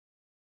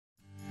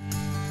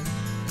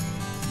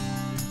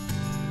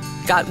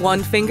Got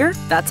one finger?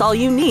 That's all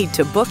you need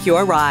to book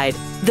your ride.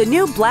 The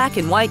new Black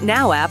and White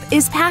Now app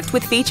is packed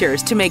with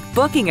features to make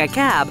booking a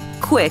cab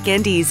quick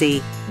and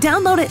easy.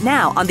 Download it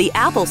now on the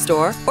Apple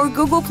Store or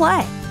Google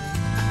Play.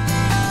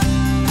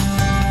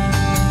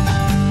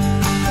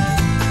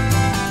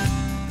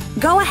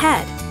 Go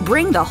ahead,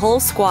 bring the whole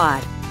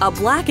squad. A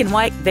Black and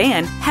White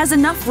van has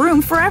enough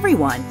room for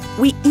everyone.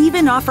 We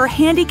even offer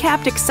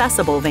handicapped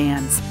accessible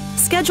vans.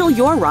 Schedule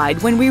your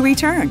ride when we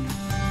return.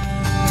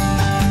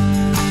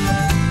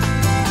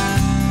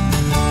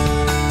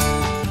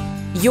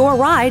 Your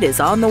ride is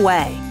on the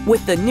way.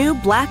 With the new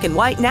Black and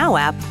White Now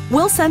app,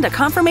 we'll send a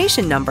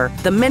confirmation number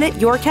the minute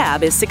your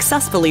cab is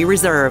successfully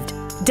reserved.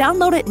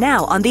 Download it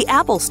now on the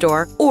Apple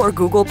Store or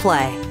Google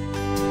Play.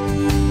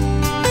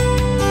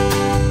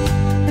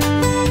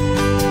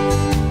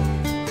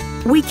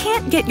 We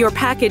can't get your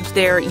package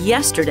there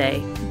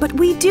yesterday, but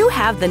we do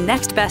have the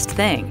next best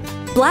thing.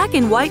 Black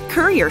and White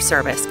Courier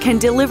Service can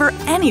deliver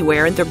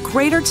anywhere in the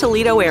greater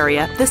Toledo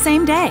area the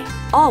same day,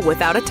 all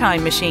without a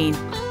time machine.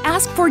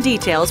 Ask for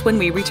details when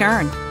we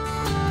return.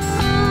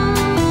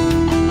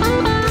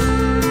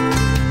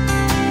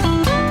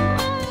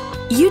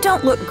 You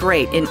don't look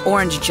great in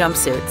orange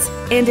jumpsuits,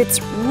 and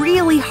it's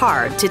really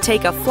hard to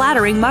take a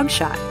flattering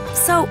mugshot.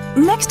 So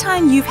next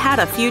time you've had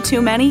a few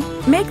too many,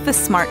 make the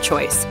smart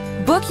choice.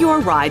 Book your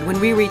ride when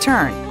we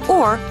return,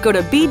 or go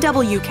to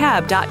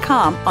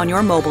bwcab.com on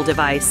your mobile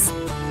device.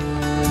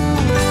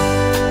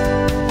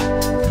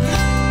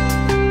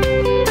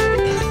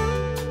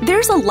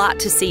 There's a lot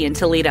to see in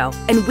Toledo,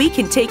 and we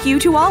can take you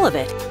to all of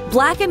it.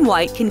 Black and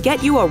White can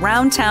get you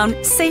around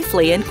town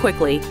safely and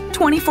quickly,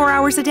 24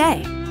 hours a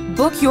day.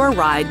 Book your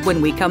ride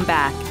when we come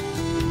back.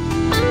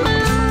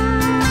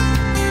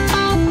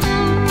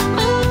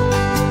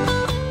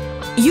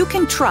 You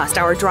can trust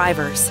our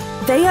drivers.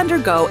 They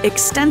undergo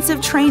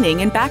extensive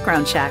training and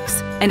background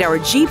checks, and our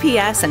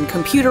GPS and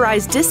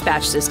computerized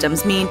dispatch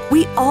systems mean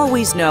we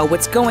always know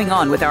what's going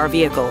on with our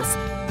vehicles.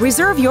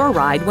 Reserve your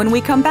ride when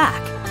we come back.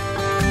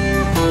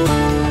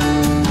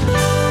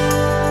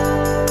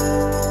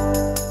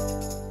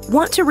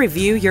 Want to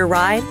review your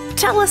ride?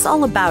 Tell us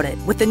all about it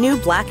with the new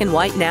Black and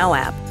White Now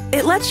app.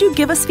 It lets you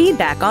give us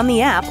feedback on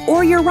the app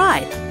or your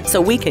ride,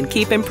 so we can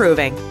keep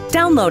improving.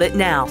 Download it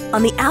now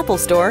on the Apple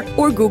Store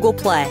or Google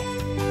Play.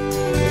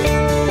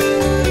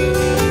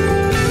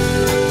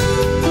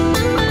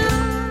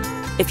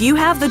 If you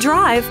have the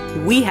drive,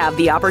 we have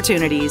the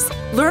opportunities.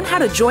 Learn how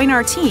to join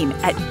our team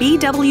at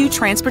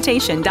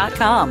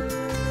bwtransportation.com.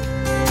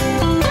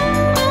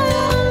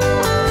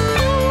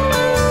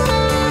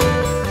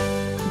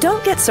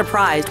 Don't get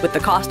surprised with the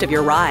cost of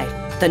your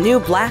ride. The new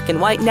Black and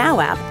White Now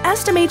app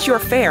estimates your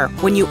fare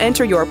when you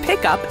enter your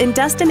pickup and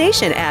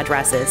destination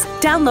addresses.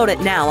 Download it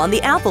now on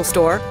the Apple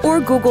Store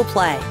or Google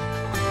Play.